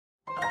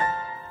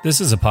This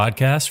is a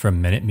podcast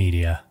from Minute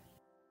Media.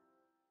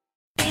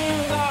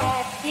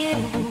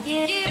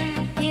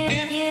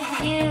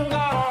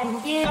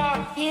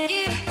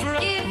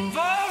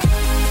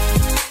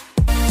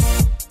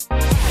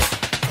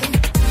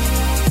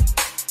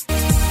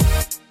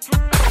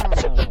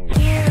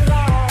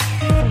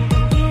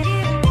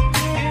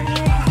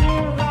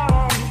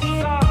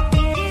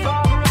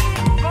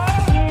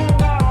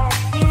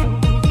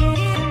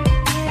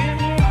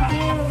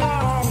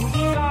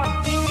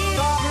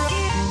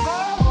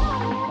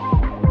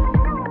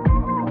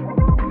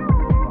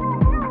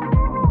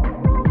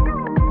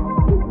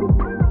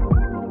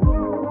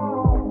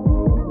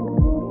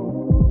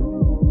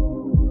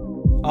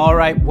 All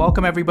right,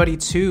 welcome everybody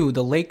to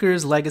the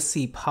Lakers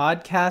Legacy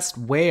podcast,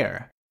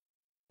 where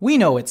we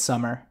know it's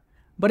summer,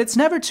 but it's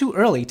never too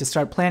early to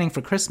start planning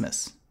for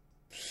Christmas.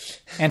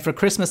 And for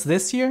Christmas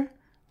this year,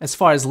 as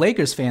far as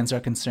Lakers fans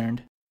are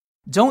concerned,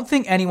 don't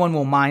think anyone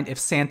will mind if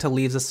Santa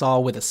leaves us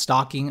all with a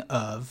stocking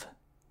of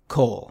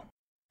coal.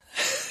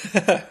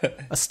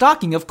 A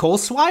stocking of coal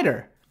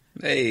Swider.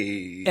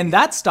 Hey. And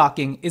that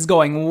stocking is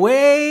going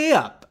way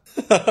up.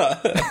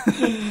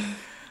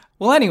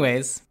 Well,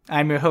 anyways,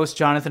 I'm your host,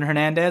 Jonathan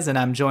Hernandez, and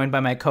I'm joined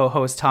by my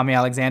co-host, Tommy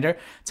Alexander.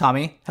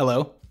 Tommy,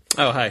 hello.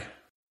 Oh, hi.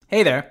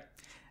 Hey there.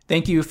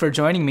 Thank you for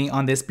joining me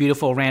on this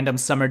beautiful random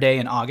summer day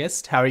in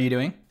August. How are you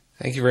doing?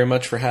 Thank you very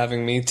much for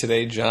having me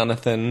today,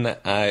 Jonathan.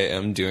 I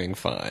am doing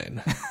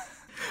fine.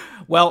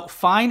 Well,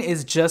 fine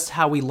is just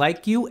how we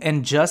like you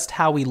and just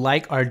how we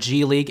like our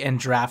G League and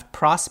draft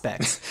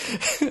prospects.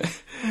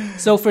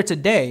 So for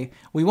today,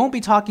 we won't be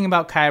talking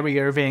about Kyrie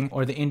Irving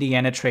or the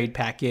Indiana trade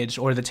package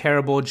or the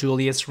terrible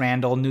Julius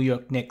Randle New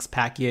York Knicks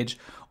package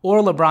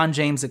or LeBron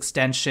James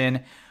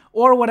extension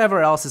or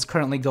whatever else is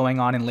currently going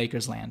on in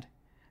Lakers land.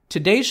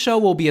 Today's show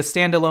will be a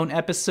standalone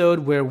episode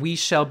where we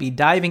shall be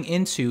diving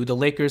into the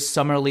Lakers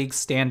Summer League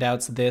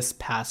standouts this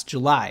past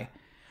July.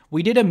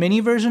 We did a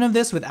mini version of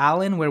this with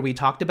Alan where we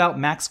talked about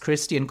Max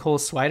Christie and Cole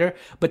Swider,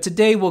 but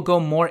today we'll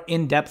go more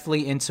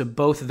in-depthly into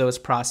both of those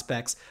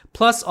prospects,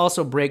 plus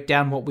also break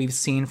down what we've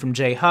seen from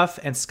Jay Huff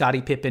and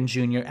Scottie Pippen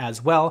Jr.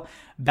 as well,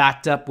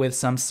 backed up with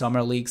some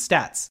Summer League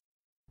stats.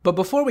 But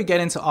before we get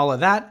into all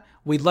of that,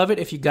 we'd love it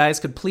if you guys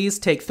could please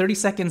take 30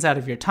 seconds out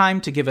of your time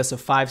to give us a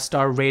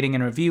 5-star rating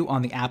and review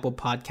on the Apple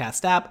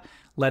Podcast app.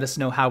 Let us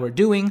know how we're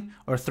doing,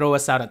 or throw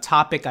us out a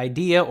topic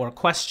idea or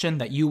question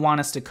that you want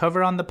us to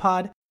cover on the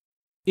pod.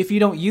 If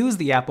you don't use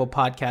the Apple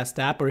Podcast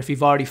app, or if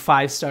you've already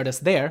 5-starred us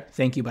there,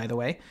 thank you by the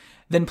way,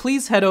 then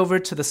please head over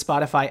to the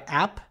Spotify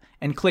app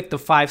and click the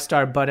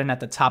 5-star button at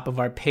the top of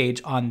our page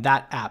on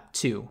that app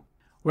too.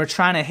 We're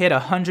trying to hit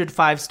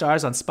 105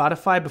 stars on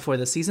Spotify before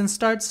the season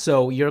starts,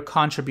 so your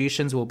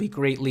contributions will be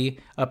greatly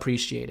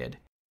appreciated.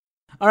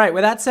 All right,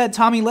 with that said,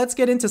 Tommy, let's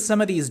get into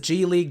some of these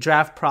G League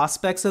draft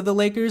prospects of the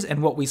Lakers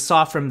and what we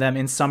saw from them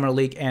in Summer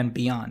League and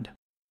beyond.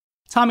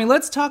 Tommy,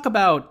 let's talk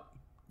about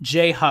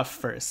Jay Huff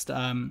first.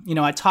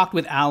 I talked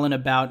with Alan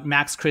about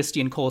Max Christie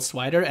and Cole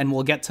Swider, and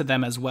we'll get to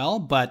them as well.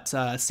 But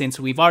since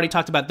we've already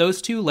talked about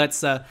those two,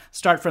 let's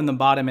start from the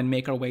bottom and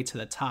make our way to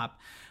the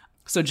top.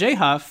 So Jay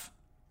Huff,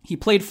 he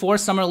played 4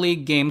 Summer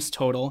League games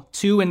total,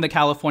 2 in the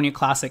California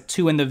Classic,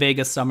 2 in the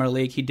Vegas Summer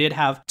League. He did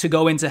have to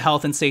go into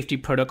health and safety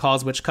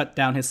protocols, which cut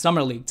down his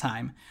Summer League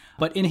time.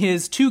 But in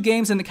his 2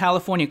 games in the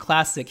California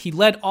Classic, he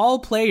led all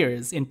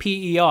players in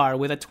PER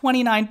with a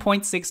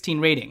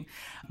 29.16 rating.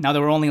 Now,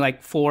 there were only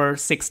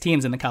 4-6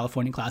 teams in the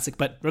California Classic,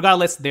 but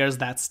regardless, there's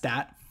that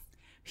stat.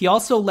 He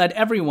also led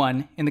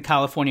everyone in the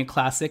California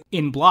Classic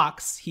in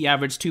blocks. He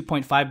averaged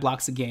 2.5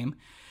 blocks a game.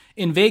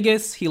 In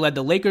Vegas, he led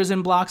the Lakers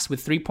in blocks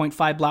with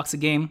 3.5 blocks a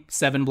game,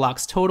 7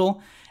 blocks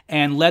total,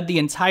 and led the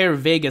entire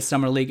Vegas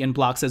Summer League in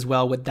blocks as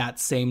well with that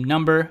same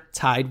number,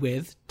 tied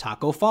with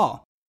Taco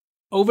Fall.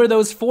 Over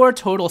those 4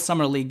 total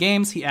Summer League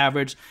games, he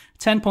averaged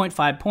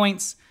 10.5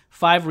 points,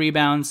 5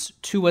 rebounds,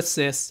 2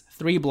 assists,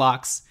 3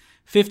 blocks,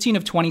 15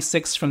 of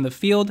 26 from the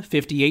field,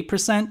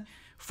 58%,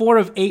 4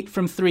 of 8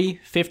 from 3,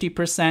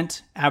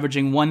 50%,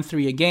 averaging 1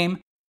 3 a game.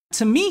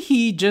 To me,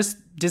 he just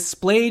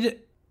displayed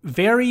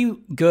very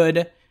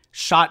good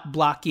shot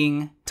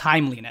blocking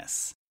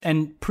timeliness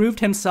and proved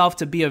himself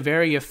to be a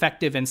very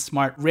effective and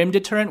smart rim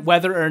deterrent,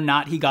 whether or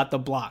not he got the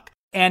block.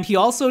 And he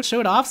also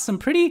showed off some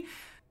pretty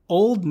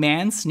old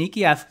man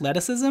sneaky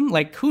athleticism.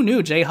 Who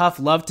knew Jay Huff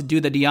loved to do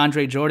the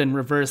DeAndre Jordan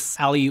reverse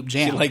alley-oop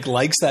jam? He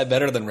likes that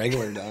better than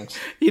regular dunks.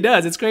 He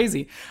does. It's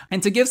crazy.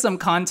 And to give some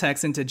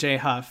context into Jay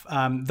Huff,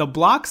 the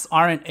blocks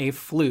aren't a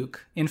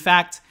fluke. In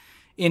fact,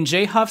 in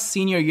Jay Huff's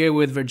senior year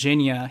with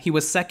Virginia, he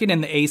was second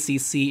in the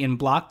ACC in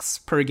blocks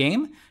per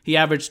game. He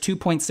averaged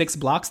 2.6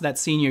 blocks that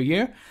senior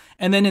year.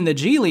 And then in the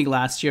G League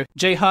last year,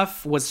 Jay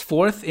Huff was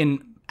 4th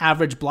in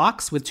average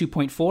blocks with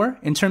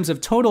 2.4. In terms of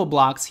total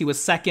blocks, he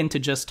was second to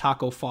just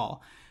Taco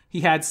Fall.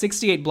 He had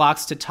 68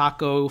 blocks to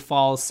Taco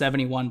Fall's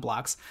 71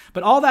 blocks.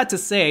 But all that to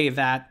say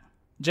that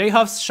Jay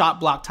Huff's shot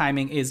block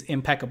timing is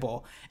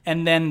impeccable.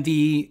 And then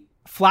the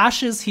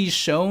flashes he's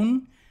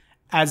shown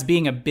as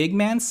being a big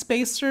man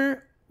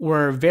spacer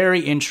were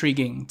very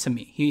intriguing to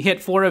me. He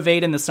hit 4 of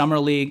 8 in the Summer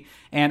League,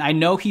 and I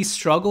know he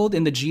struggled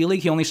in the G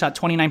League. He only shot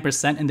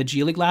 29% in the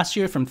G League last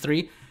year from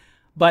 3.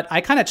 But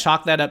I kind of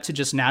chalk that up to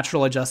just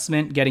natural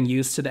adjustment, getting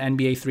used to the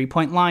NBA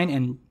three-point line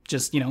and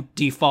just,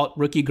 default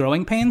rookie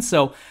growing pains.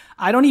 So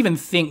I don't even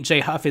think Jay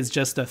Huff is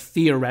just a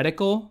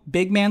theoretical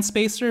big man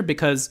spacer,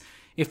 because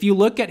if you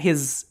look at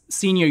his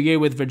senior year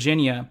with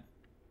Virginia,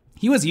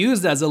 he was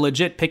used as a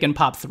legit pick and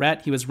pop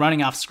threat. He was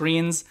running off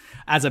screens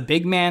as a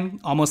big man,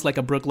 almost like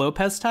a Brook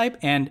Lopez type.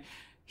 And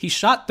he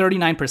shot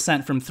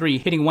 39% from 3,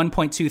 hitting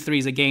 1.2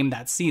 threes a game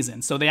that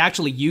season. So they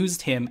actually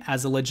used him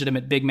as a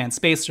legitimate big man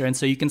spacer. And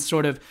so you can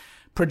sort of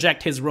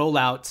project his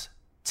rollout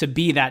to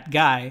be that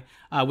guy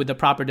with the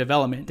proper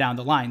development down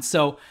the line.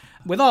 So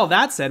with all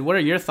that said, what are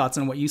your thoughts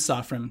on what you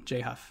saw from Jay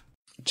Huff?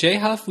 Jay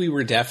Huff, we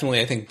were definitely,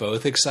 I think,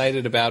 both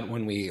excited about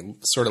when we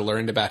sort of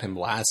learned about him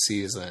last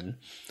season.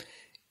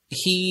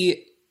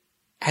 He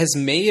has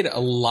made a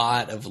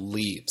lot of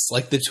leaps.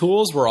 Like, the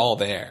tools were all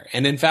there.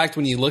 And in fact,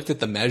 when you looked at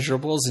the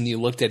measurables and you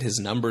looked at his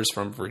numbers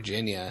from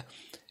Virginia,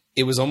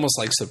 it was almost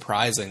like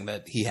surprising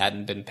that he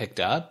hadn't been picked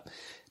up.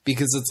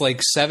 Because it's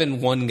like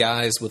 7'1"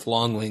 guys with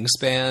long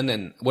wingspan,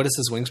 and what is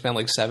his wingspan,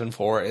 like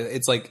 7'4"?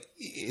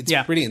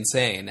 It's pretty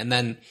insane. And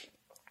then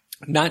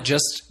not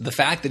just the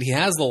fact that he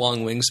has the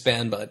long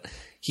wingspan, but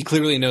he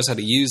clearly knows how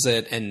to use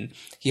it. And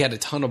he had a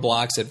ton of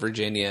blocks at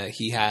Virginia.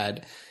 He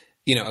had,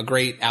 a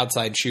great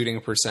outside shooting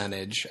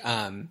percentage.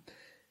 And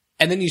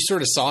then you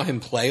sort of saw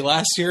him play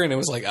last year, and it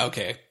was like,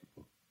 okay,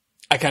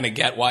 I kind of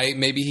get why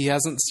maybe he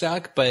hasn't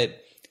stuck, but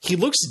he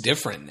looks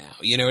different now.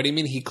 You know what I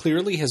mean? He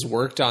clearly has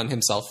worked on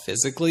himself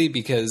physically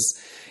because,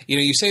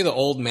 you say the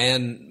old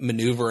man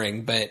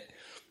maneuvering, but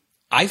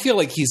I feel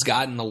like he's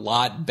gotten a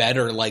lot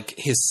better. Like,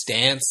 his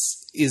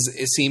stance is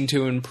seemed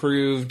to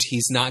improved.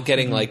 He's not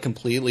getting like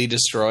completely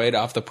destroyed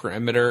off the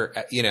perimeter,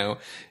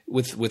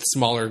 with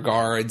smaller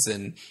guards,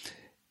 and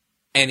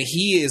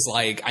he is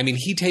like,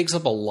 he takes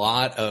up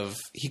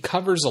he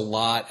covers a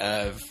lot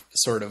of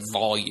sort of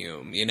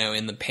volume,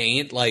 in the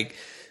paint, like,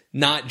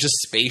 not just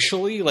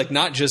spatially, like,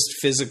 not just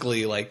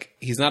physically, like,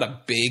 he's not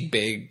a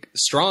big,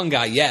 strong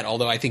guy yet,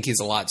 although I think he's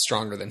a lot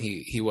stronger than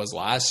he was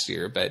last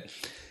year, but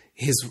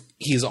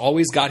he's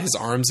always got his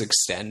arms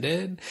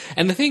extended.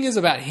 And the thing is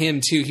about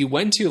him too, he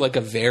went to like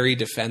a very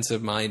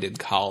defensive minded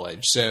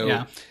college.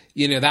 So,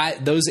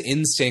 those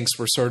instincts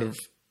were sort of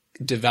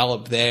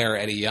developed there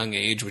at a young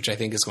age, which I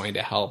think is going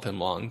to help him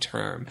long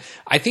term.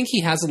 I think he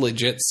has a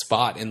legit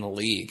spot in the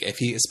league,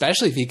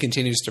 especially if he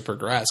continues to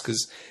progress,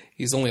 because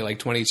he's only like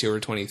 22 or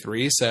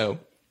 23. So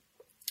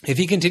if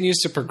he continues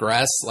to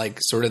progress, like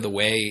sort of the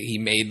way he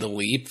made the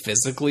leap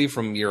physically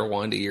from year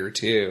 1 to year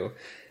 2,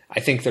 I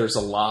think there's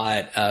a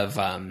lot of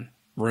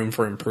room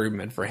for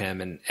improvement for him.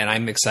 And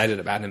I'm excited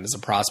about him as a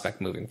prospect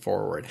moving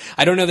forward.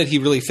 I don't know that he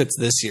really fits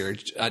this year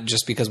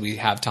just because we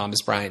have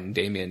Thomas Bryant and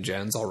Damian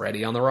Jones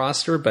already on the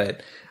roster,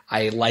 but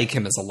I like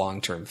him as a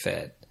long-term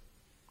fit.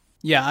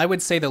 Yeah, I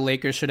would say the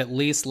Lakers should at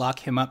least lock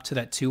him up to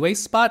that two-way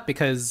spot,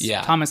 because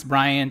Thomas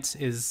Bryant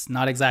is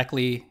not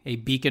exactly a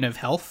beacon of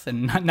health,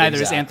 and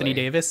neither is Anthony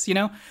Davis,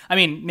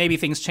 Maybe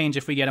things change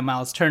if we get a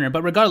Miles Turner,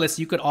 but regardless,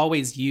 you could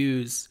always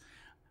use...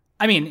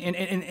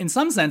 in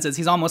some senses,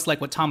 he's almost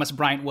like what Thomas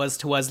Bryant was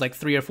to us like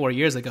 3 or 4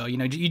 years ago.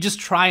 You just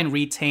try and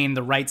retain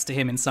the rights to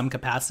him in some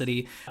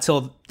capacity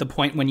till the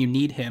point when you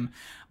need him.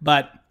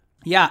 But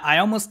yeah, I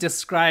almost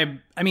describe,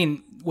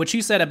 what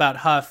you said about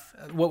Huff,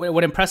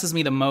 what impresses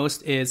me the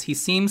most is he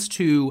seems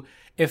to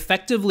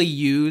effectively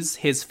use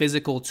his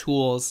physical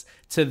tools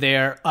to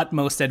their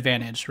utmost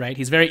advantage, right?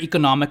 He's very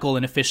economical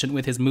and efficient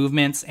with his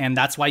movements, and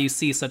that's why you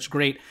see such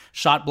great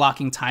shot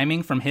blocking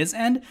timing from his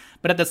end.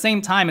 But at the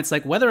same time, it's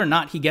like whether or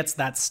not he gets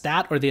that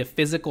stat or the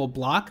physical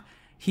block,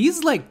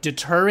 he's like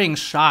deterring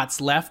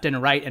shots left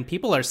and right, and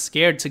people are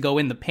scared to go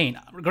in the paint.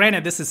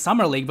 Granted, this is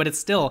Summer League, but it's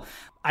still...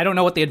 I don't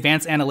know what the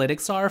advanced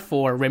analytics are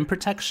for rim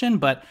protection,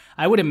 but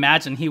I would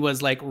imagine he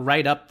was like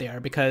right up there,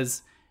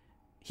 because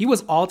he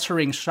was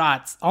altering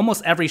shots,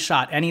 almost every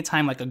shot,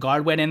 anytime like a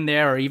guard went in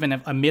there or even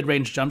if a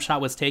mid-range jump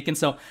shot was taken.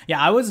 So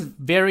yeah, I was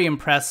very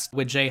impressed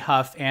with Jay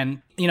Huff.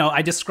 And,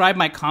 I describe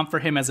my comp for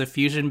him as a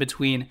fusion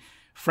between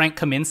Frank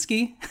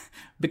Kaminsky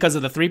because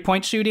of the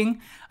three-point shooting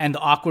and the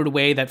awkward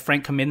way that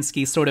Frank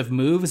Kaminsky sort of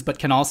moves, but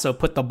can also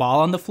put the ball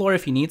on the floor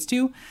if he needs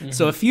to. Mm-hmm.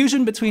 So a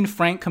fusion between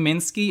Frank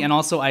Kaminsky and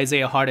also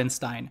Isaiah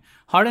Hartenstein.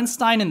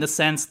 Hartenstein in the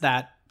sense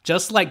that,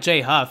 just like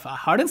Jay Huff,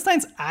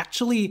 Hartenstein's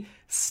actually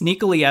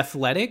sneakily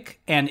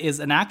athletic and is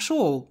an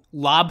actual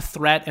lob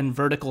threat and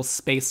vertical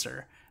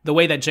spacer, the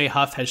way that Jay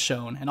Huff has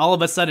shown. And all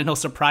of a sudden, he'll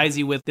surprise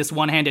you with this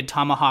one-handed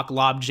tomahawk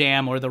lob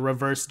jam or the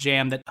reverse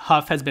jam that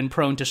Huff has been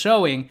prone to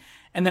showing.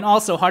 And then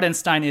also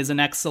Hartenstein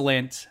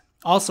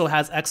also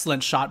has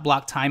excellent shot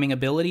block timing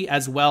ability,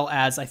 as well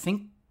as I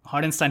think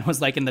Hartenstein was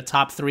like in the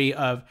top 3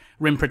 of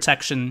rim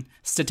protection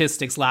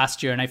statistics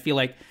last year. And I feel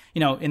like,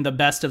 in the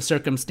best of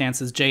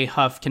circumstances, Jay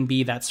Huff can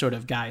be that sort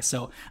of guy.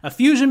 So a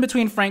fusion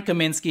between Frank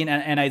Kaminsky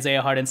and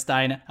Isaiah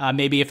Hartenstein,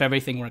 maybe if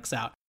everything works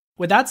out.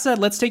 With that said,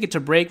 let's take it to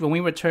break. When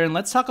we return,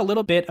 let's talk a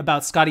little bit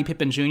about Scottie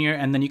Pippen Jr.,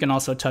 and then you can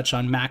also touch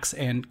on Max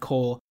and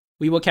Cole.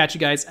 We will catch you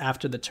guys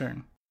after the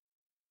turn.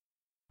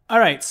 All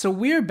right, so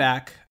we're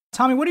back.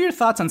 Tommy, what are your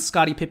thoughts on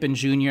Scottie Pippen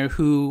Jr.,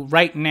 who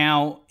right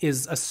now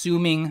is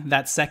assuming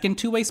that second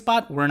two-way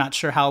spot? We're not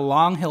sure how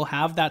long he'll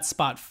have that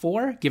spot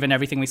for, given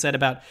everything we said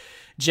about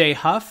Jay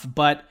Huff,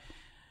 but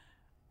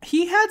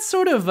he had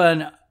sort of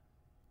an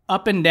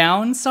up and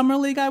down summer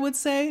league, I would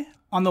say.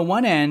 On the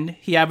one end,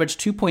 he averaged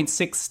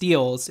 2.6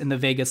 steals in the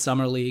Vegas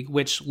Summer League,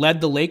 which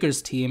led the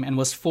Lakers team and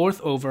was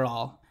fourth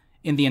overall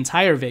in the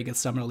entire Vegas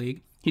Summer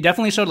League. He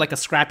definitely showed like a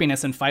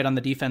scrappiness and fight on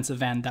the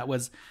defensive end that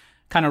was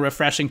kind of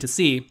refreshing to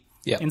see.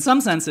 Yep. In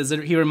some senses,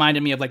 he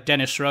reminded me of like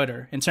Dennis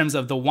Schroeder in terms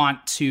of the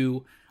want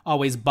to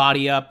always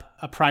body up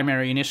a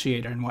primary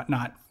initiator and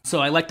whatnot. So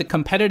I like the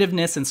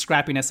competitiveness and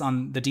scrappiness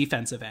on the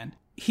defensive end.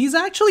 He's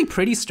actually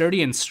pretty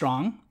sturdy and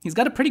strong. He's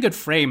got a pretty good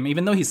frame,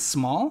 even though he's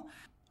small.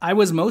 I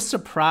was most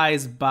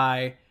surprised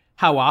by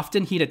how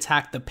often he'd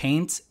attack the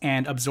paint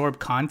and absorb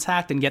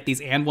contact and get these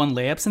and one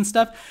layups and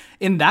stuff.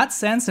 In that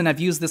sense, and I've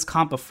used this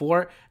comp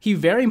before, he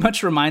very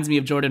much reminds me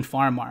of Jordan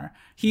Farmar.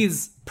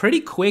 He's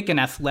pretty quick and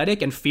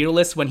athletic and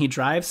fearless when he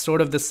drives,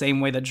 sort of the same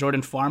way that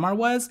Jordan Farmar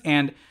was.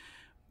 And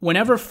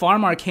whenever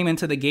Farmar came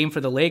into the game for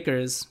the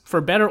Lakers,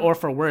 for better or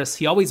for worse,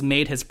 he always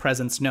made his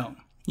presence known,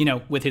 you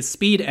know, with his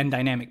speed and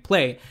dynamic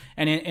play.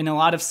 And in a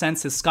lot of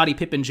senses, Scottie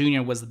Pippen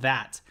Jr. was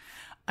that.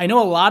 I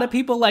know a lot of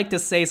people like to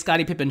say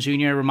Scottie Pippen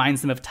Jr.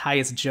 reminds them of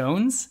Tyus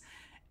Jones.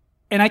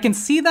 And I can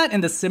see that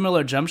in the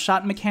similar jump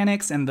shot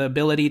mechanics and the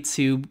ability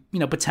to, you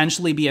know,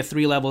 potentially be a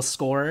 3-level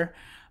scorer.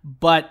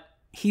 But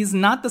he's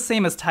not the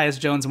same as Tyus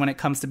Jones when it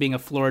comes to being a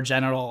floor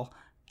general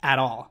at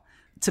all.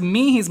 To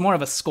me, he's more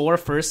of a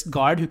score-first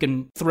guard who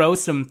can throw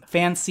some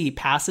fancy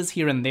passes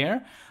here and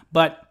there.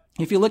 But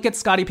if you look at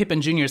Scottie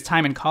Pippen Jr.'s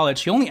time in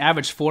college, he only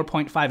averaged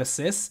 4.5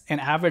 assists and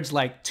averaged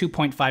like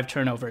 2.5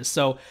 turnovers.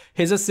 So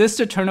his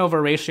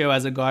assist-to-turnover ratio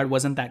as a guard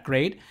wasn't that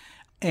great.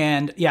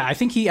 And yeah, I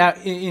think he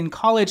in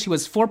college, he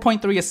was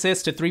 4.3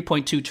 assists to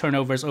 3.2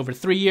 turnovers over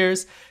 3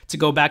 years. To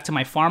go back to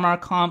my Farmar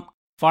comp,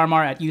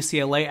 Farmar at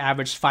UCLA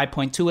averaged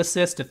 5.2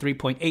 assists to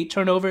 3.8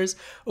 turnovers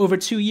over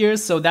 2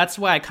 years. So that's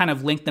why I kind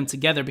of linked them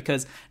together,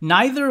 because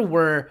neither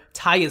were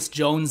Tyus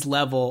Jones'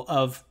 level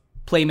of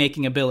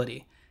playmaking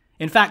ability.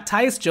 In fact,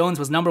 Tyus Jones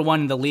was number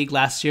 1 in the league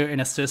last year in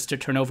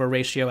assist-to-turnover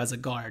ratio as a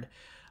guard.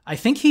 I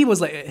think he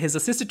was like, his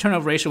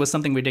assist-to-turnover ratio was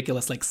something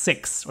ridiculous, like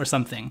 6 or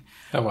something.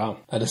 Oh, wow.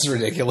 That is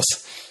ridiculous.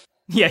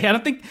 Yeah, I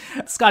don't think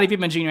Scottie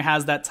Pippen Jr.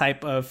 has that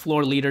type of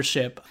floor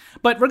leadership.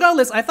 But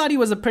regardless, I thought he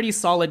was a pretty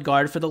solid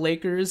guard for the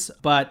Lakers.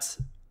 But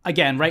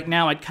again, right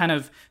now, I'd kind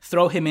of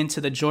throw him into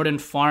the Jordan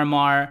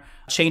Farmar,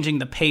 changing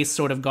the pace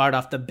sort of guard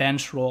off the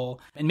bench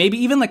role. And maybe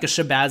even like a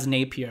Shabazz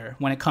Napier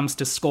when it comes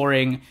to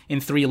scoring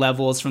in 3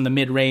 levels from the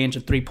mid-range,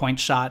 a 3-point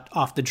shot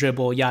off the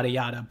dribble, yada,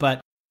 yada.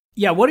 But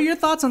yeah, what are your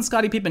thoughts on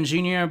Scottie Pippen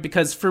Jr.?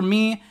 Because for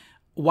me,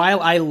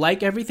 while I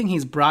like everything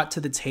he's brought to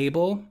the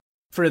table,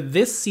 for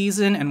this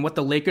season and what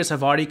the Lakers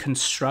have already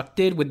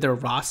constructed with their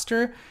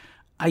roster,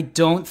 I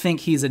don't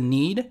think he's a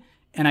need.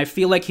 And I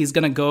feel like he's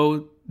going to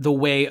go the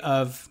way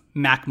of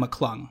Mac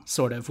McClung,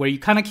 sort of, where you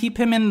kind of keep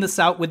him in the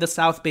South with the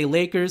South Bay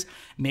Lakers.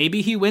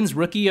 Maybe he wins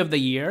Rookie of the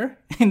Year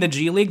in the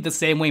G League the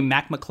same way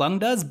Mac McClung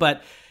does,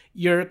 but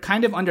you're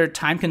kind of under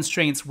time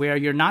constraints where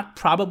you're not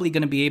probably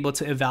going to be able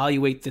to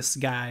evaluate this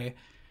guy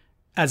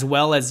as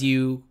well as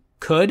you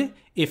could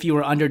if you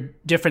were under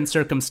different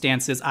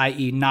circumstances,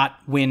 i.e. not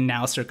win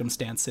now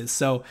circumstances.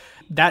 So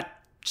that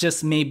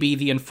just may be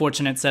the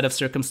unfortunate set of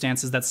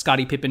circumstances that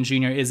Scottie Pippen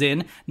Jr. is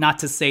in. Not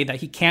to say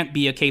that he can't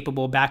be a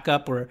capable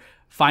backup or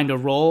find a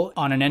role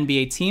on an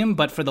NBA team,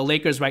 but for the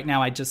Lakers right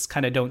now, I just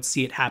kind of don't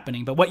see it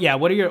happening. But what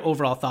are your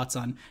overall thoughts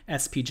on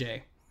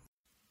SPJ?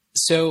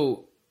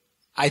 So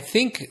I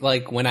think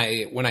like when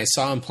I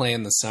saw him play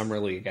in the summer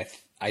league,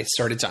 I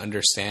started to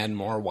understand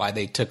more why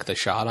they took the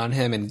shot on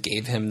him and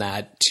gave him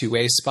that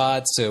 2-way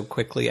spot so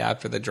quickly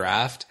after the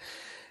draft.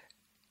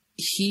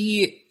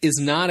 He is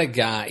not a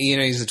guy,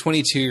 he's a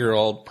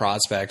 22-year-old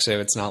prospect, so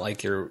it's not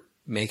like you're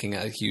making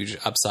a huge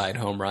upside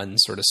home run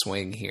sort of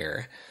swing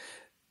here.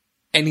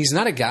 And he's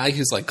not a guy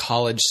whose like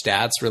college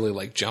stats really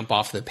like jump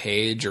off the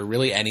page, or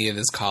really any of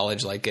his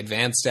college like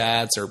advanced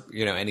stats or,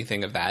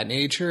 anything of that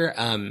nature.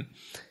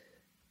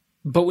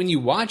 But when you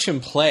watch him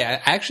play,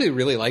 I actually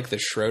really like the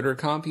Schroeder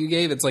comp you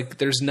gave. It's like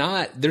there's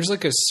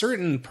like a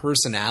certain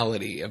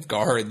personality of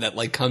guard that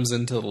like comes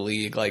into the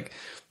league, like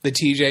the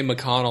TJ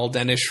McConnell,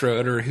 Dennis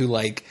Schroeder, who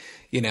like,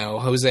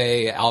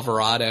 Jose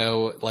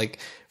Alvarado, like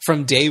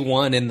from day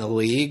one in the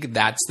league,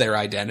 that's their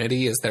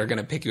identity, is they're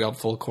going to pick you up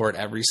full court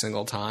every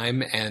single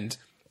time and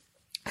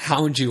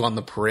hound you on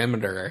the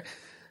perimeter.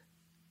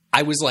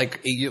 I was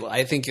like,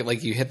 I think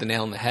like you hit the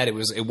nail on the head. It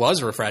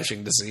was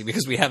refreshing to see,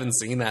 because we haven't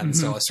seen that. And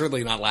so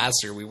certainly not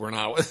last year. We were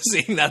not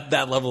seeing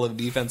that level of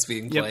defense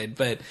being played. Yep.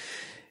 But,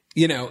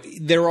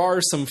 there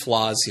are some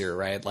flaws here,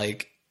 right?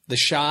 Like the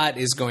shot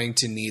is going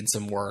to need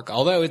some work,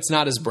 although it's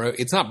not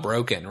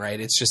broken, right?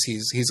 It's just,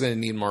 he's going to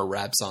need more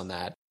reps on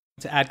that.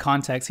 To add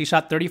context, he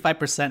shot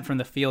 35% from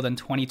the field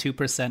and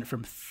 22%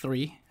 from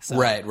three. So.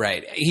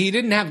 Right. He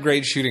didn't have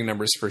great shooting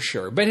numbers for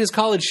sure, but his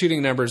college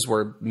shooting numbers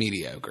were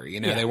mediocre.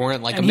 They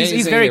weren't like and amazing.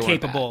 He's very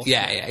capable.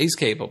 Yeah, he's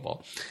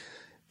capable.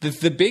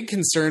 The big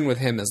concern with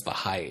him is the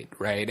height,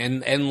 right?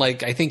 And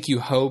like, I think you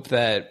hope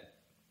that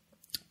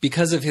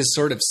because of his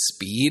sort of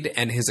speed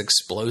and his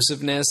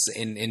explosiveness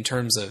in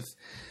terms of,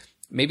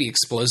 maybe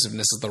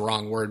explosiveness is the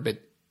wrong word, but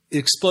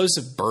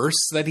explosive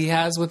bursts that he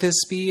has with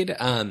his speed.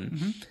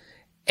 And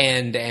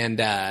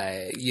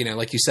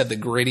like you said, the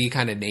gritty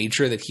kind of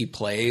nature that he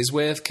plays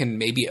with can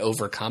maybe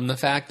overcome the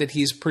fact that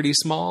he's pretty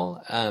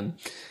small.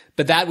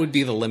 But that would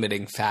be the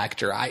limiting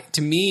factor. I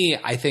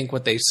think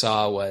what they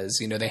saw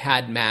was, they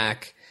had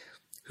Mac,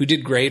 who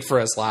did great for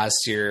us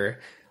last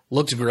year,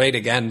 looked great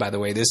again, by the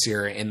way, this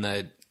year in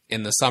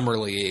the summer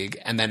league,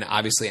 and then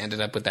obviously ended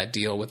up with that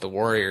deal with the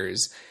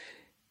Warriors.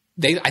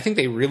 I think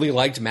they really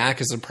liked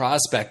Mac as a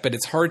prospect, but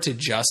it's hard to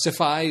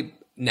justify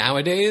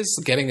nowadays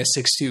getting a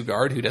 6'2"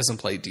 guard who doesn't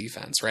play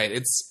defense, right?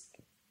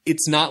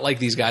 It's not like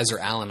these guys are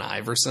Allen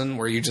Iverson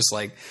where you just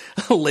like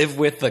live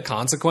with the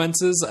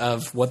consequences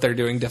of what they're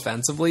doing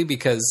defensively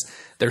because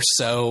they're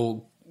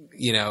so,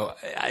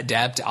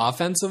 adept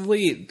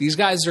offensively. These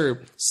guys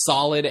are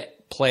solid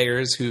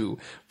players who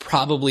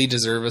probably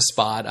deserve a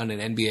spot on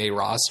an NBA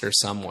roster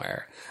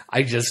somewhere.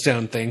 I just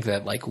don't think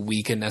that like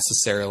we can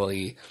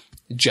necessarily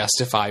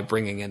justify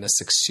bringing in a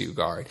 6'2"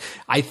 guard.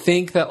 I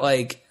think that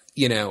like,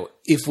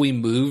 if we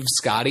move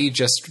Scottie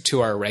just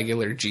to our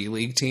regular G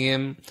League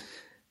team,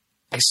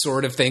 I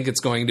sort of think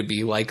it's going to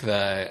be like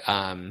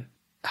I'm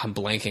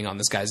blanking on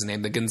this guy's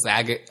name, the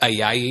Gonzaga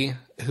Ayayi,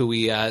 who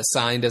we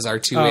signed as our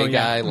two-way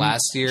guy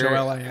last year.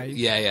 Joel Ayayi.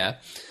 Yeah.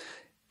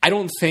 I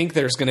don't think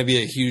there's going to be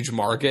a huge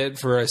market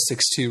for a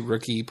 6'2"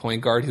 rookie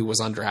point guard who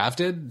was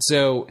undrafted.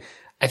 So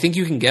I think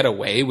you can get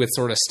away with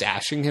sort of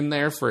stashing him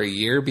there for a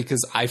year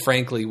because I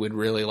frankly would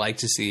really like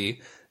to see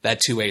that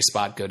two-way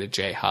spot go to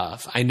Jay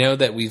Huff. I know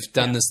that we've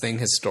done this thing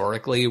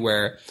historically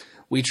where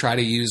we try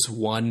to use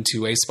one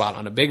two-way spot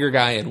on a bigger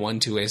guy and one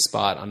two-way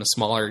spot on a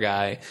smaller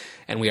guy.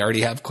 And we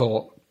already have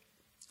Cole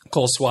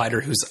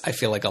Swider, who's I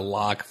feel like a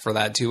lock for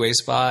that two-way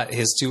spot,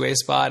 his two-way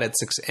spot at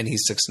 6, and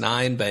he's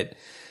 6'9", but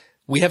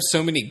we have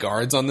so many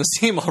guards on this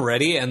team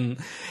already, and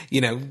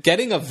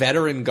getting a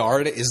veteran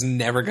guard is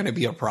never going to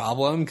be a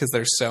problem because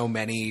there's so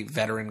many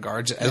veteran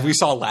guards. As we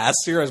saw last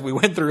year, as we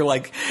went through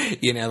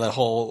the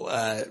whole,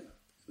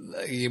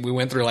 we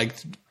went through like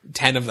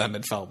 10 of them.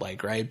 It felt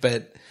like, right?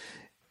 But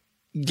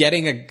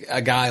getting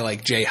a guy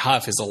like Jay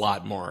Huff is a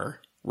lot more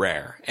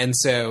rare, and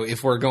so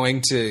if we're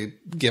going to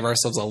give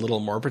ourselves a little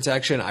more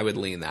protection, I would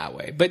lean that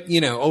way. But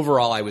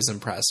overall, I was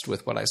impressed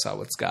with what I saw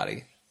with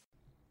Scottie.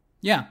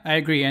 Yeah, I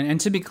agree. And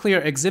to be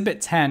clear,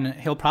 Exhibit 10,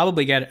 he'll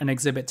probably get an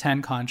Exhibit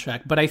 10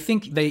 contract. But I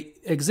think the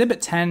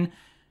Exhibit 10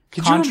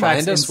 Could you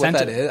remind us what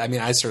that is? I mean,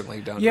 I certainly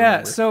don't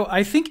remember. So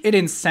I think it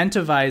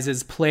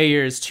incentivizes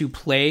players to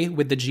play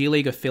with the G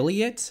League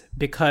affiliate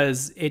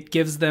because it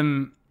gives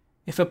them...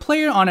 If a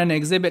player on an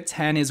Exhibit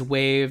 10 is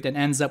waived and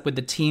ends up with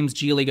the team's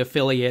G League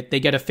affiliate, they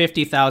get a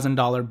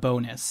 $50,000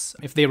 bonus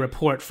if they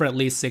report for at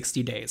least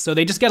 60 days. So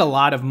they just get a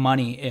lot of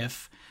money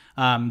if...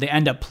 they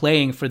end up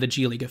playing for the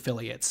G League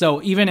affiliate. So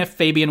even if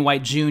Fabian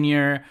White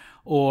Jr.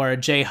 or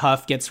Jay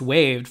Huff gets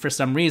waived for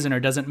some reason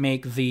or doesn't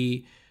make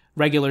the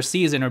regular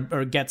season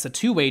or gets a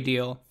two-way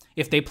deal,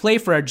 if they play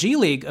for our G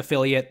League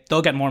affiliate,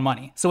 they'll get more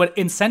money. So it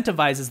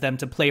incentivizes them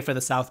to play for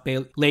the South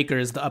Bay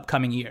Lakers the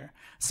upcoming year.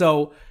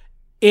 So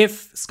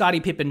if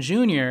Scottie Pippen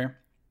Jr.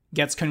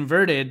 gets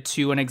converted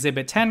to an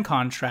Exhibit 10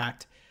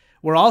 contract,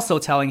 we're also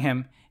telling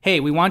him, hey,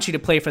 we want you to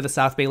play for the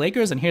South Bay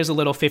Lakers, and here's a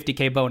little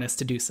 $50K bonus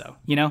to do so,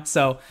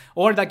 So,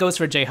 or that goes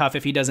for Jay Huff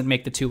if he doesn't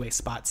make the two-way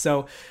spot.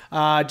 So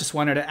just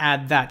wanted to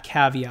add that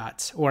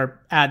caveat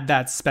or add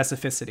that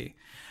specificity.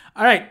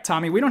 All right,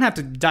 Tommy, we don't have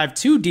to dive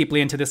too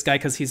deeply into this guy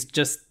because he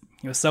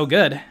was so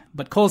good.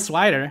 But Cole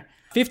Swider,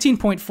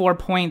 15.4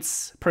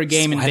 points per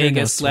game in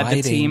Vegas, led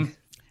the team.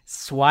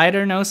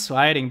 Swider, no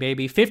swiding,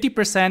 baby.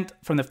 50%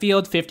 from the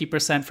field,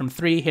 50% from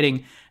three,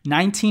 hitting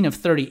 19 of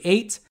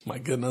 38. My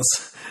goodness.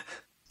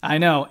 I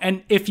know.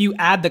 And if you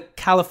add the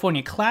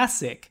California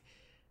Classic,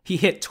 he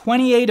hit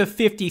 28 of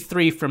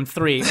 53 from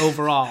three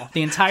overall,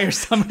 the entire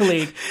summer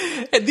league.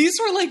 And these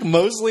were like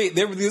mostly,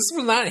 this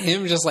was not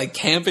him just like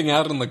camping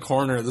out in the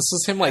corner. This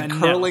was him like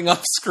curling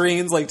up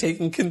screens, like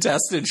taking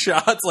contested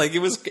shots. Like it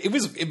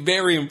was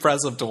very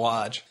impressive to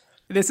watch.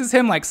 This is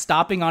him like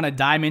stopping on a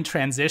dime in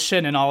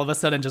transition and all of a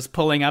sudden just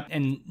pulling up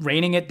and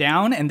raining it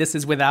down. And this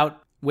is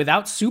without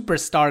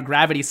superstar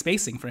gravity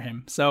spacing for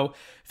him. So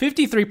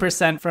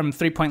 53% from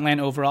three-point land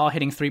overall,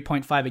 hitting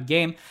 3.5 a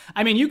game.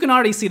 I mean, you can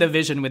already see the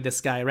vision with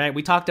this guy, right?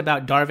 We talked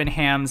about Darvin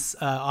Ham's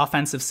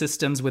offensive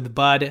systems with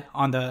Bud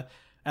on the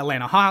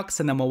Atlanta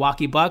Hawks and the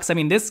Milwaukee Bucks. I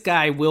mean, this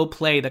guy will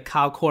play the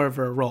Kyle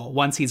Korver role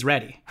once he's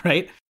ready,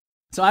 right?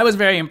 So I was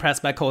very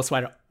impressed by Cole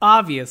Swider.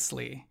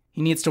 Obviously,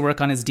 he needs to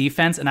work on his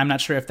defense, and I'm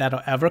not sure if that'll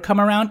ever come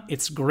around.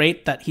 It's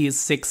great that he is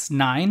 6'9",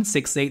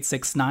 6'8",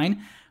 6'9",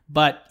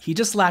 but he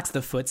just lacks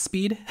the foot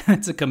speed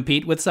to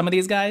compete with some of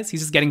these guys. He's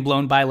just getting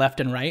blown by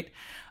left and right.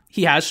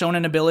 he has shown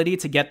an ability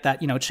to get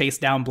that, chase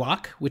down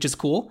block, which is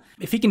cool.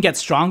 If he can get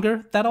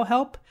stronger, that'll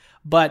help.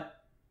 But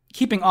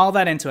keeping all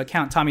that into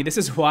account, Tommy, this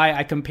is why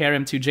I compare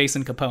him to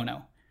Jason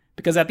Kapono.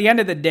 Because at the end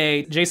of the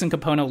day, Jason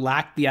Kapono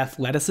lacked the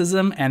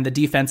athleticism and the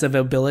defensive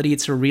ability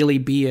to really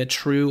be a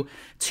true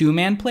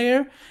two-man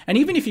player. And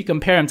even if you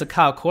compare him to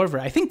Kyle Korver,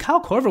 I think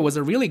Kyle Korver was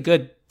a really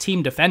good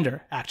team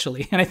defender,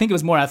 actually. And I think it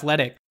was more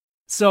athletic.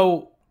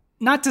 So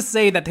not to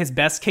say that his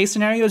best case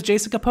scenario is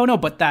Jason Kapono,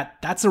 but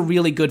that's a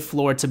really good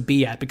floor to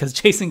be at, because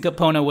Jason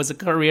Kapono was a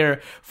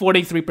career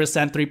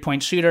 43%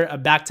 three-point shooter, a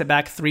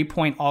back-to-back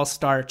three-point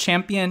all-star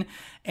champion,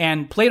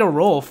 and played a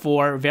role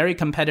for very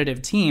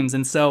competitive teams.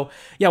 And so,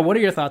 yeah, what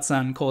are your thoughts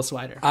on Cole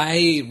Swider?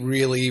 I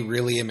really,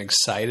 really am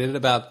excited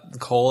about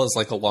Cole as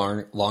like a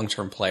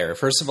long-term player.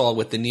 First of all,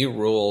 with the new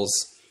rules,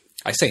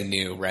 I say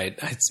new, right?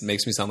 It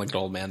makes me sound like an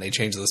old man. They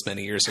changed this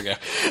many years ago.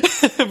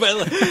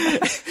 But,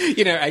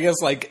 I guess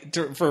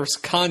for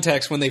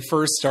context, when they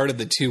first started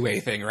the two-way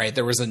thing, right,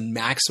 there was a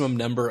maximum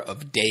number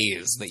of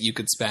days that you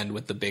could spend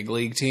with the big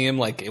league team.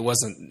 Like, it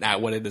wasn't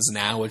not what it is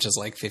now, which is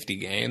like 50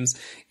 games.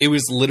 It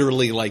was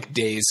literally like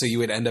days. So you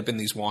would end up in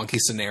these wonky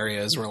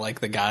scenarios where like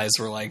the guys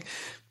were like,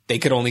 they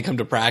could only come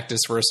to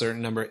practice for a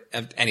certain number.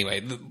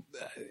 Anyway,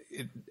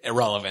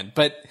 irrelevant.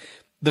 But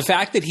the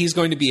fact that he's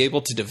going to be able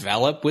to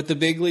develop with the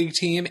big league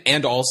team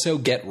and also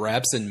get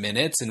reps and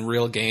minutes in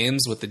real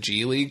games with the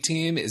G League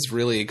team is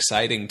really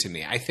exciting to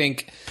me. I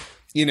think,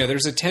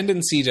 there's a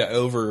tendency to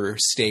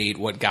overstate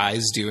what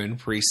guys do in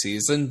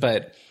preseason,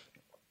 but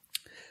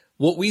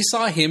what we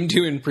saw him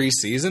do in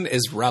preseason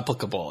is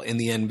replicable in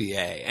the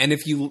NBA. And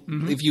if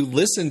you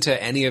listen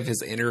to any of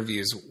his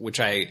interviews,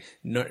 which I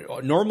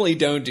normally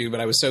don't do,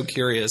 but I was so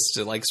curious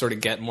to sort of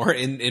get more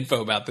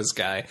info about this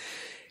guy,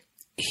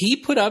 he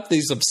put up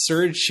these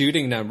absurd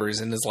shooting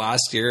numbers in his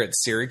last year at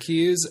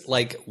Syracuse,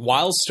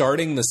 while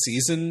starting the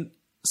season,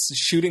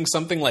 shooting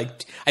something I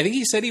think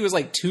he said he was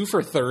 2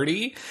 for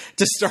 30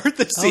 to start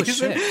the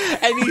season.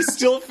 And he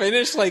still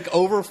finished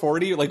over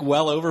 40,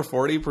 well over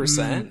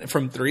 40%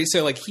 from three.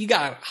 So he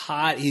got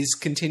hot. He's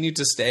continued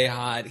to stay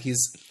hot.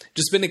 He's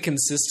just been a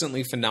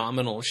consistently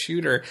phenomenal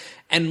shooter.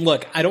 And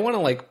look, I don't want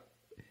to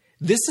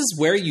this is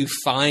where you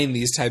find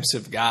these types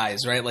of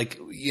guys, right?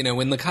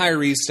 When the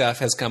Kyrie stuff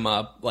has come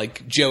up,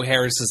 Joe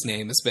Harris's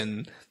name has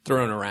been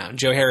thrown around.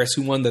 Joe Harris,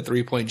 who won the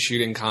three-point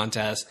shooting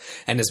contest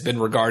and has been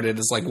regarded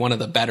as one of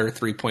the better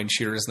three-point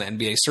shooters in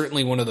the NBA,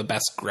 certainly one of the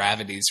best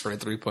gravities for a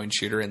three-point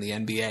shooter in the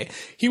NBA.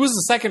 He was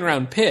a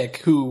second-round pick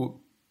who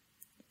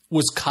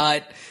was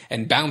cut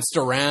and bounced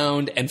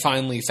around and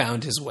finally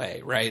found his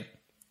way, right?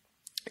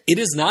 It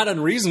is not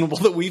unreasonable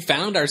that we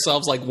found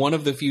ourselves one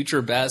of the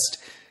future best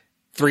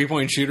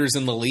three-point shooters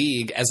in the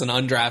league as an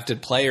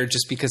undrafted player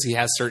just because he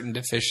has certain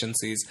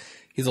deficiencies.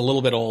 He's a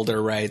little bit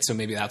older, right? So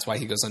maybe that's why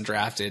he goes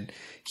undrafted.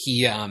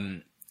 He,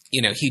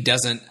 he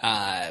doesn't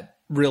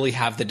really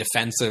have the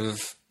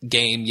defensive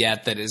game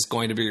yet that is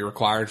going to be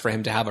required for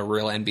him to have a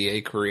real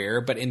NBA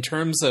career. But in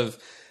terms of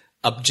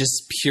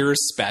just pure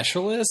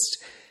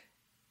specialist,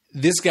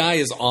 this guy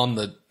is on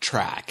the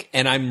track,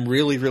 and I'm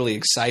really, really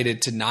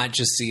excited to not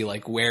just see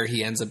where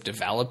he ends up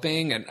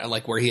developing and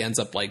where he ends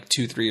up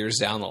 2-3 years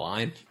down the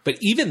line, but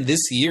even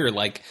this year,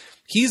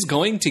 he's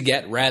going to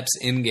get reps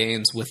in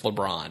games with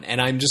LeBron,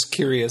 and I'm just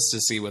curious to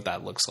see what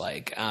that looks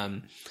like.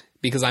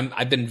 Because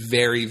I've been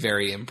very,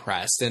 very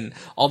impressed, and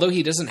although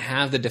he doesn't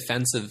have the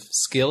defensive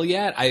skill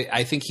yet,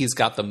 I think he's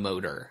got the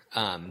motor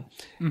and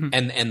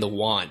the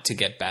want to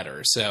get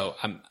better. So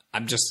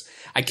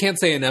I can't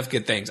say enough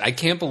good things. I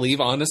can't believe,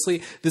 honestly,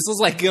 this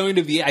is going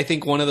to be, I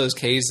think, one of those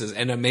cases,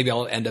 and maybe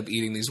I'll end up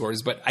eating these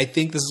words, but I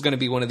think this is going to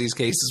be one of these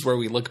cases where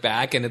we look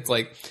back and it's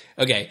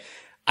okay,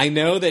 I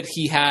know that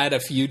he had a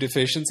few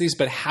deficiencies,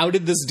 but how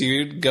did this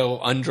dude go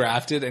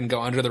undrafted and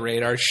go under the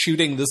radar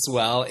shooting this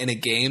well in a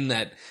game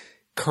that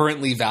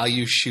currently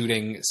values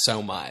shooting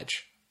so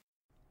much?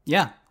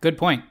 Yeah, good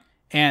point.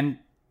 And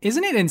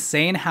isn't it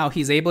insane how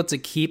he's able to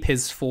keep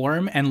his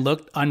form and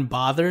look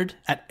unbothered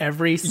at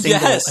every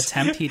single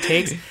attempt he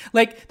takes?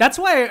 That's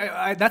why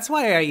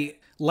I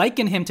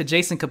liken him to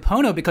Jason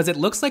Kapono, because it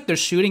looks like they're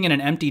shooting in an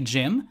empty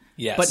gym.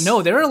 Yes. But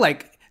no,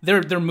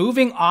 they're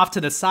moving off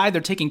to the side.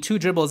 They're taking 2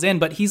 dribbles in,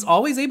 but he's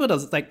always able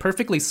to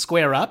perfectly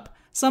square up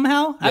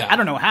somehow. Yeah. I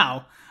don't know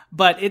how,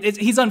 but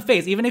he's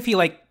unfazed. Even if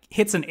he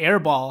hits an air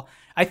ball,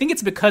 I think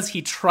it's because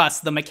he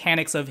trusts the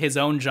mechanics of his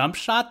own jump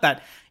shot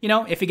that,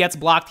 if he gets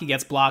blocked, he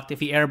gets blocked. If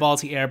he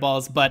airballs, he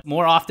airballs. But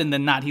more often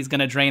than not, he's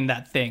going to drain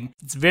that thing.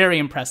 It's very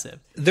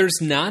impressive.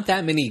 There's not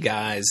that many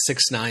guys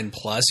 6'9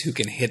 plus who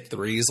can hit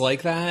threes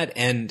like that.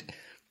 And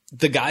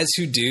the guys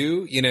who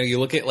do, you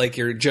look at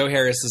your Joe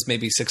Harris is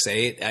maybe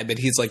 6'8", but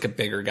he's a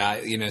bigger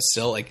guy,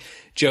 still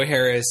Joe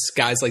Harris,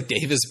 guys like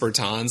Davis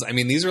Bertans. I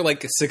mean, these are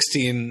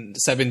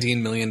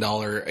 $16-17 million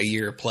a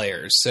year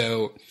players.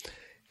 So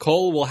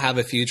Cole will have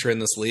a future in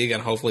this league,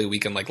 and hopefully we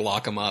can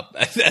lock him up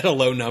at a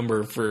low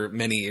number for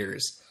many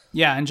years.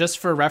 Yeah, and just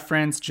for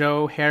reference,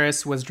 Joe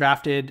Harris was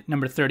drafted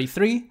number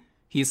 33.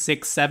 He's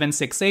 6'7",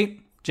 6'8".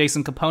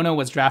 Jason Kapono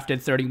was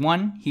drafted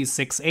 31. He's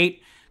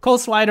 6'8". Cole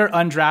Swider,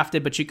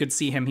 undrafted, but you could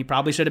see him. He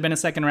probably should have been a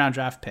second-round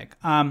draft pick.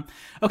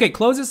 Okay,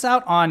 close us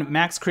out on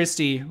Max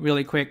Christie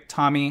really quick,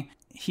 Tommy.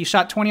 He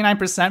shot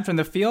 29% from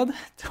the field,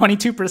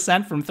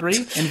 22% from three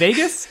in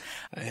Vegas.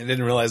 I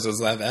didn't realize it was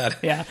that bad.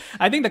 Yeah,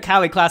 I think the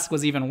Cali Classic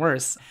was even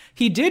worse.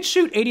 He did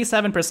shoot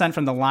 87%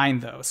 from the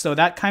line, though, so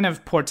that kind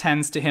of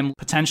portends to him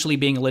potentially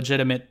being a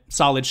legitimate,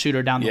 solid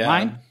shooter down the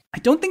line. I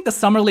don't think the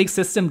Summer League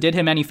system did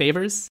him any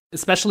favors,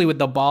 especially with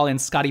the ball in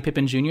Scottie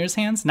Pippen Jr.'s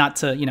hands. Not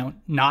to,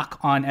 knock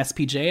on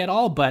SPJ at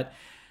all, but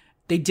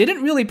they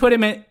didn't really put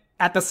him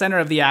at the center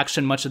of the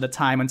action much of the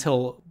time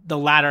until the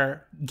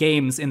latter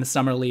games in the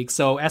Summer League.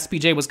 So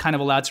SPJ was kind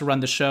of allowed to run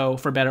the show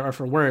for better or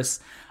for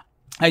worse.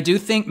 I do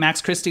think Max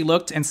Christie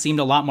looked and seemed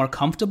a lot more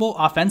comfortable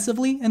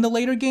offensively in the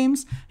later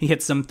games. He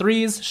hit some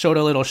threes, showed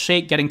a little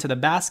shake getting to the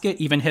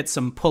basket, even hit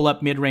some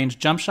pull-up mid-range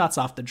jump shots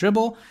off the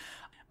dribble.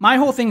 My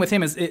whole thing with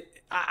him is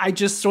I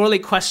just sorely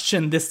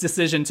question this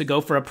decision to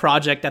go for a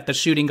project at the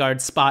shooting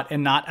guard spot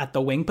and not at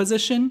the wing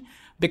position,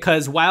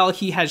 because while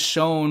he has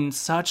shown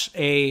such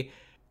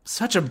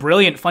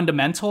brilliant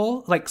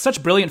fundamentals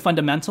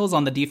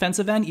on the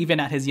defensive end, even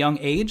at his young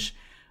age,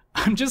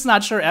 I'm just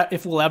not sure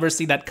if we'll ever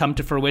see that come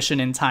to fruition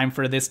in time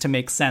for this to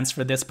make sense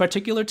for this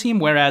particular team.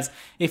 Whereas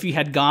if you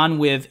had gone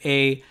with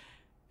a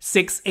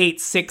 6'8",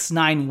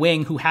 6'9"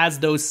 wing who has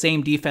those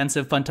same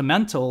defensive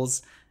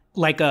fundamentals,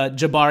 like a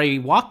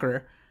Jabari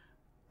Walker,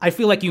 I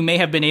feel like you may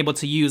have been able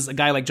to use a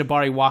guy like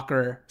Jabari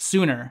Walker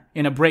sooner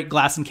in a break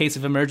glass in case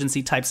of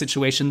emergency type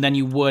situation than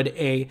you would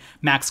a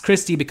Max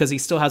Christie, because he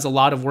still has a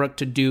lot of work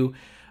to do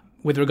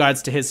with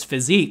regards to his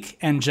physique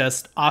and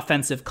just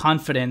offensive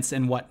confidence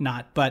and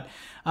whatnot. But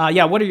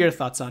what are your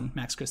thoughts on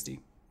Max Christie?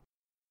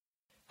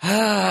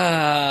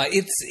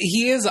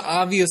 He is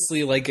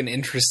obviously like an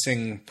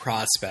interesting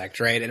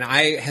prospect, right? And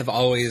I have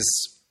always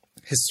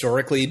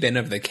historically been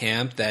of the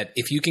camp that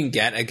if you can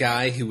get a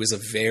guy who was a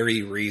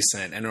very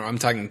recent, and I'm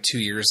talking 2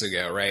 years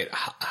ago, right?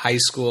 High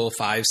school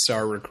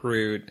 5-star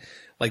recruit,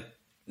 like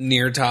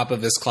near top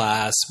of his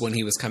class when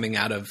he was coming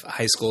out of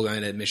high school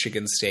going to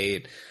Michigan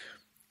State.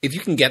 If you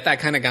can get that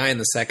kind of guy in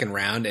the second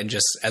round and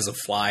just as a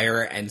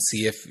flyer and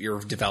see if your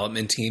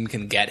development team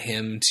can get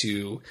him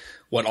to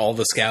what all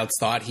the scouts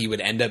thought he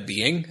would end up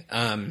being,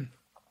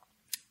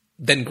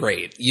 then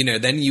great.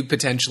 Then you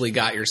potentially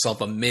got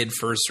yourself a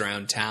mid-first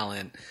round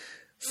talent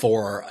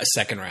for a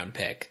second round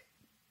pick.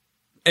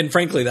 And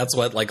frankly, that's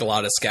what like a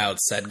lot of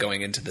scouts said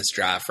going into this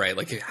draft, right?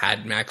 Like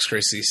had Max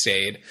Christie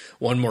stayed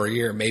one more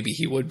year, maybe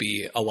he would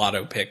be a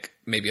lotto pick,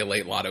 maybe a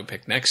late lotto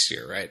pick next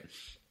year, right?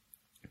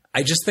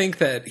 I just think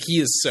that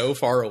he is so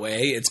far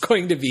away. It's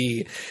going to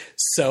be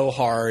so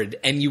hard.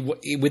 And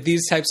with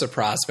these types of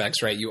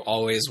prospects, right, you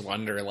always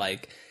wonder,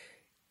 like,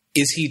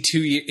 is he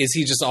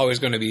just always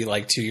going to be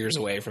like 2 years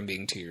away from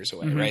being 2 years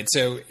away, right?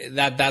 So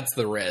that's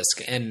the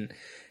risk. And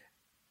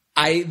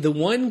the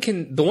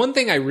one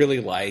thing I really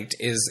liked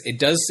is it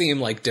does seem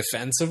like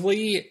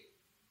defensively,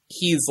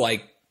 he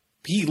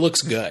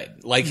looks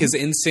good. Like his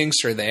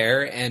instincts are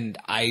there, and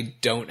I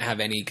don't have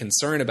any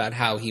concern about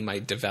how he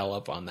might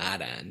develop on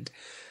that end.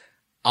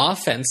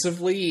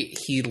 Offensively,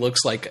 he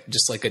looks like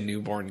just like a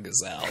newborn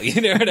gazelle.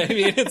 You know what I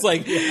mean? It's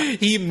like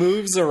he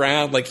moves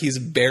around like he's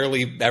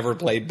barely ever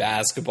played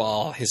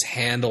basketball. His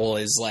handle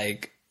is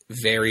like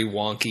very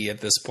wonky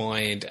at this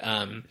point.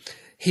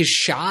 His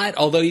shot,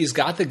 although he's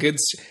got the good,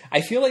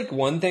 I feel like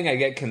one thing I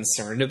get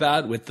concerned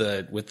about with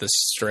the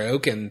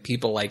stroke, and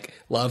people like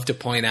love to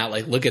point out,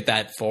 like, look at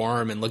that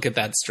form and look at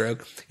that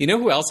stroke. You know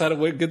who else had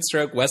a good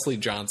stroke? Wesley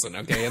Johnson.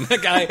 Okay. And the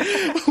guy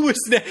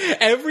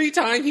every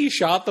time he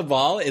shot the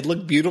ball, it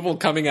looked beautiful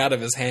coming out of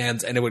his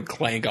hands and it would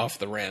clank off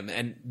the rim.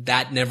 And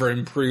that never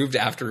improved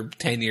after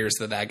 10 years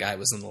that guy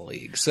was in the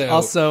league. So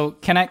also,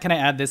 can I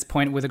add this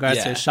point with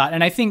regards to his shot?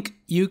 And I think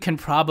you can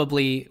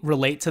probably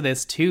relate to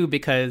this too,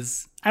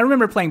 because I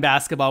remember playing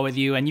basketball with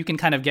you, and you can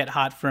kind of get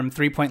hot from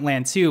three-point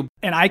land too.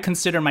 And I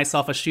consider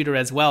myself a shooter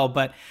as well.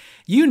 But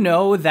you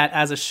know that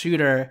as a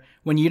shooter,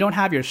 when you don't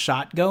have your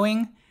shot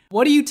going,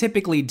 what do you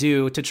typically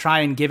do to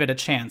try and give it a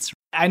chance?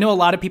 I know a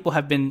lot of people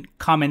have been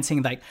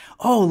commenting like,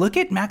 oh, look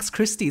at Max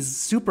Christie's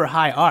super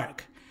high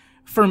arc.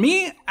 For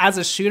me, as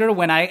a shooter,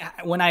 when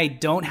I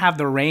don't have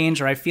the range,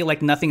 or I feel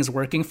like nothing's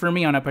working for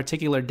me on a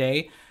particular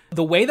day,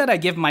 the way that I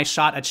give my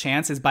shot a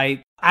chance is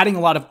by adding a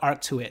lot of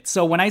arc to it.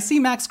 So when I see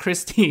Max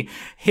Christie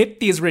hit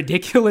these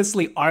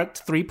ridiculously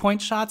arced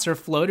three-point shots or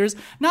floaters,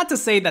 not to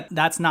say that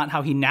that's not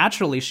how he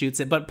naturally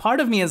shoots it, but part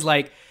of me is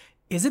like,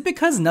 is it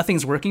because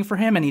nothing's working for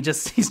him and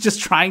he's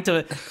just trying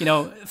to,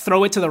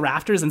 throw it to the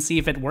rafters and see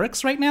if it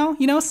works right now,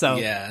 So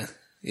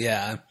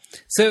yeah.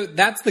 So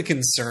that's the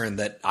concern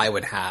that I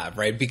would have,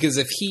 right? Because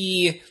if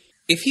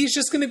he's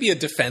just going to be a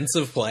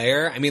defensive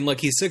player, I mean,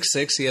 look, he's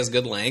 6'6", he has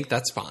good length,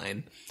 that's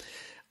fine.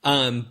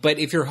 But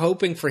if you're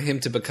hoping for him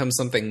to become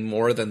something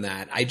more than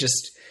that,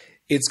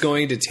 it's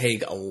going to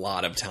take a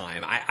lot of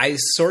time. I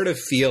sort of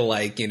feel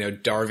like,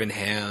 Darvin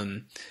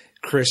Ham,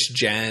 Chris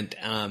Gent,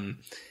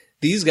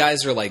 these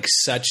guys are like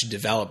such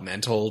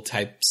developmental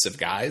types of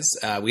guys.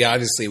 We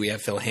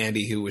have Phil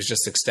Handy, who was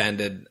just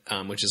extended,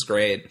 which is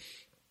great.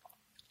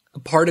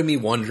 part of me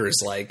wonders,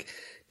 like,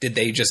 did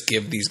they just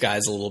give these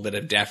guys a little bit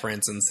of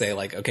deference and say,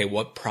 like, okay,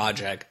 what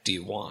project do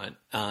you want?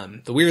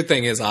 The weird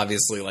thing is,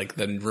 obviously, like,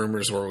 the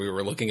rumors where we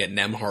were looking at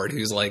Nembhard,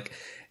 who's like,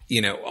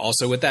 you know,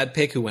 also with that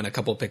pick, who went a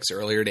couple picks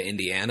earlier to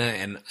Indiana,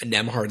 and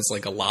Nembhard is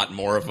like a lot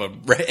more of a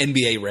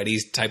NBA ready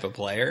type of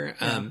player.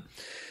 Yeah.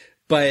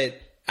 But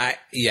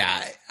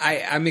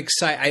I'm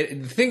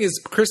excited. The thing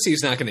is,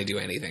 Christie's not going to do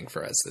anything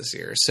for us this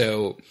year.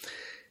 So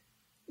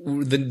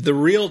the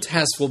real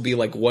test will be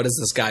like, what does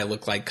this guy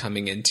look like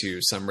coming into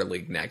Summer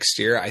League next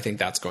year? I think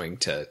that's going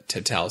to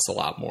tell us a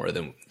lot more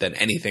than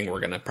anything we're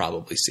going to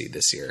probably see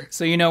this year.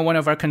 So, you know, one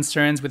of our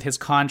concerns with his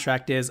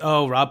contract is,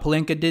 Rob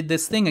Pelinka did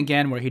this thing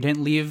again where he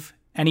didn't leave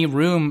any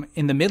room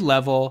in the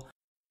mid-level.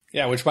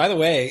 Yeah, which, by the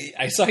way,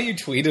 I saw you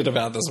tweeted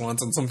about this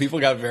once, and some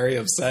people got very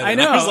upset. I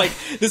know. I was like,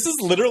 this is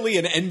literally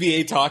an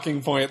NBA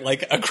talking point,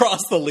 like, across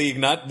the league.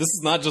 This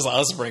is not just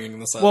us bringing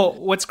this up. Well,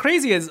 what's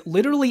crazy is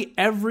literally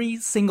every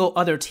single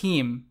other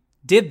team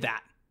did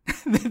that.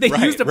 They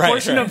used a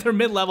portion of their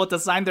mid-level to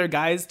sign their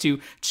guys to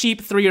cheap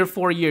 3 or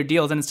 4 year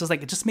deals, and it's just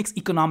like, it just makes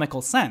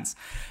economical sense.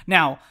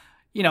 Now,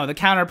 you know, the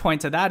counterpoint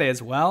to that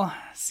is, well,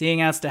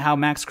 seeing as to how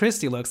Max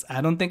Christie looks,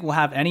 I don't think we'll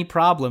have any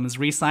problems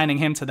re-signing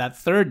him to that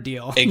third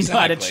deal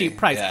at a cheap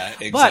price. Yeah,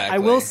 exactly. But I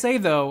will say,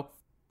 though,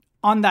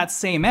 on that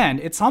same end,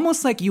 it's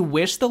almost like you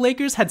wish the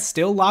Lakers had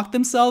still locked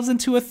themselves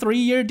into a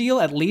 3-year deal,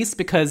 at least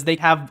because they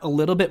have a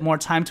little bit more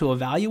time to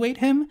evaluate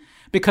him.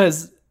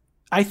 Because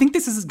I think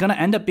this is going to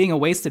end up being a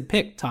wasted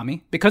pick,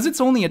 Tommy. Because it's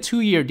only a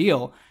 2-year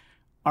deal,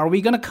 are we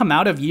going to come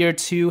out of year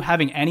 2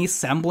 having any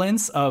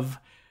semblance of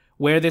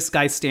where this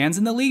guy stands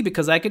in the league?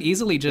 Because I could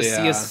easily just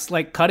see us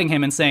like cutting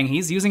him and saying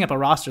he's using up a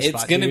roster spot.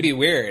 It's going to be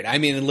weird. I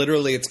mean,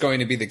 literally, it's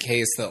going to be the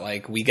case that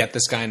like we get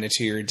this guy in a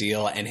 2-year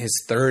deal, and his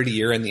 3rd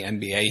year in the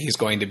NBA, he's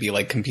going to be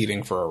like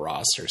competing for a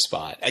roster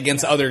spot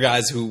against other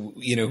guys who,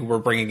 you know, who we're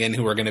bringing in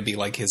who are going to be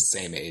like his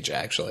same age,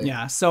 actually.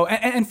 Yeah. So,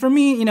 and for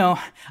me, you know,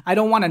 I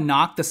don't want to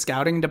knock the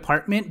scouting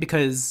department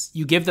because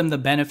you give them the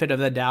benefit of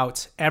the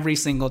doubt every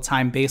single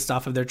time based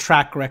off of their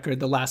track record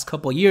the last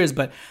couple years.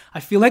 But I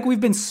feel like we've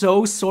been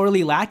so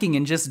sorely lacking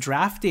in just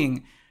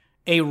drafting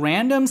a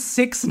random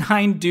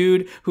 6'9"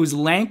 dude who's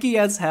lanky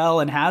as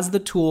hell and has the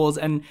tools,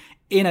 and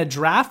in a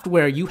draft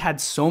where you had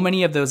so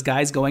many of those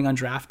guys going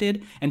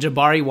undrafted, and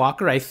Jabari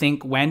Walker, I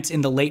think, went in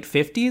the late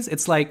 50s.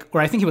 It's like,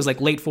 or I think he was like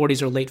late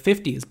 40s or late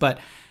 50s. But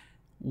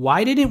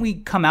why didn't we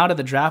come out of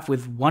the draft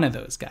with one of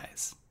those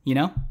guys, you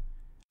know?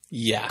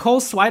 Yeah.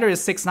 Cole Swider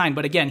is 6'9",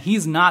 but again,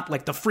 he's not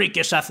like the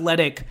freakish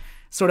athletic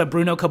sort of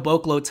Bruno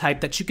Caboclo type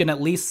that you can at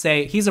least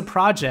say he's a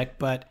project,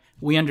 but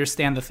we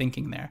understand the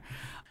thinking there.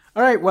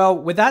 All right, well,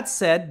 with that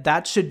said,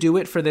 that should do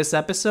it for this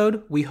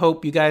episode. We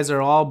hope you guys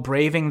are all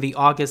braving the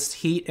August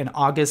heat and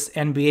August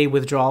NBA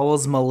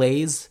withdrawals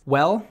malaise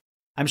well.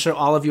 I'm sure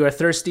all of you are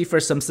thirsty for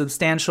some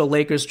substantial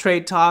Lakers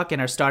trade talk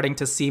and are starting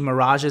to see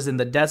mirages in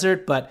the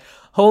desert, but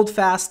hold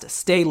fast,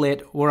 stay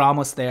lit, we're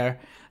almost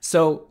there.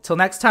 So, till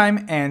next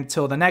time, and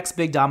till the next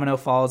big domino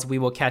falls, we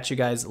will catch you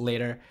guys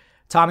later.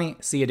 Tommy,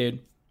 see you, dude.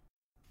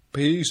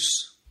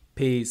 Peace.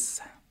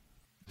 Peace.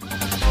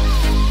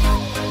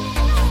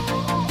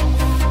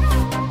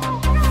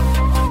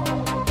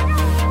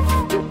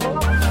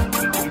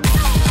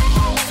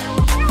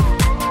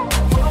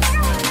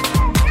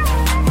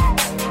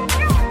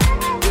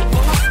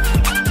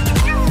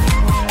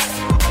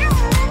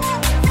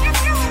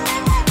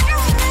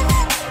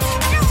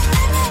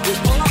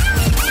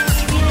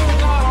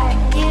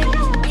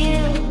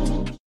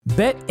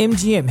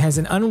 BetMGM has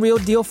an unreal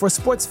deal for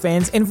sports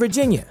fans in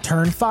Virginia.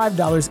 Turn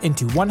 $5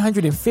 into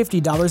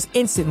 $150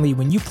 instantly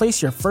when you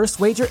place your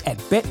first wager at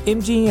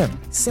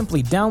BetMGM.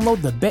 Simply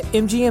download the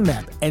BetMGM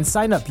app and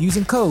sign up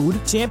using code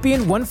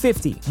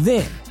Champion150.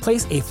 Then,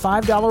 place a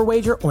 $5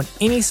 wager on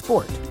any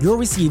sport. You'll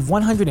receive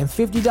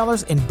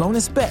 $150 in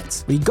bonus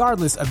bets,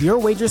 regardless of your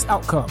wager's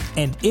outcome.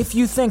 And if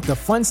you think the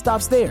fun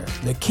stops there,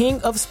 the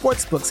King of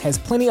Sportsbooks has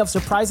plenty of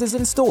surprises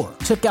in store.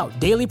 Check out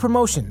daily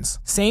promotions,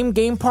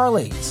 same-game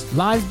parlays,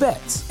 live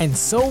bets, and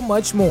so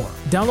much more.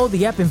 Download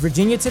the app in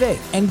Virginia today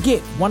and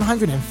get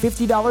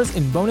 $150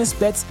 in bonus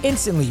bets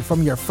instantly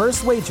from your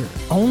first wager.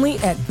 Only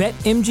at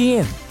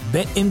BetMGM.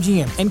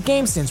 BetMGM and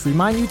GameSense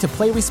remind you to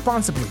play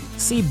responsibly.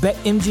 See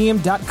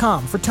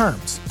BetMGM.com for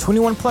terms.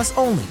 21 plus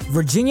only.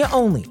 Virginia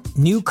only.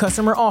 New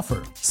customer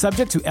offer.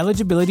 Subject to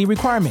eligibility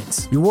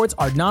requirements. Rewards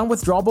are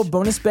non-withdrawable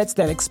bonus bets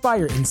that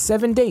expire in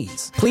 7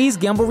 days. Please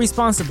gamble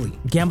responsibly.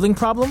 Gambling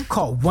problem?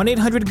 Call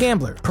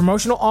 1-800-GAMBLER.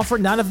 Promotional offer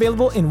not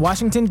available in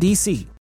Washington, D.C.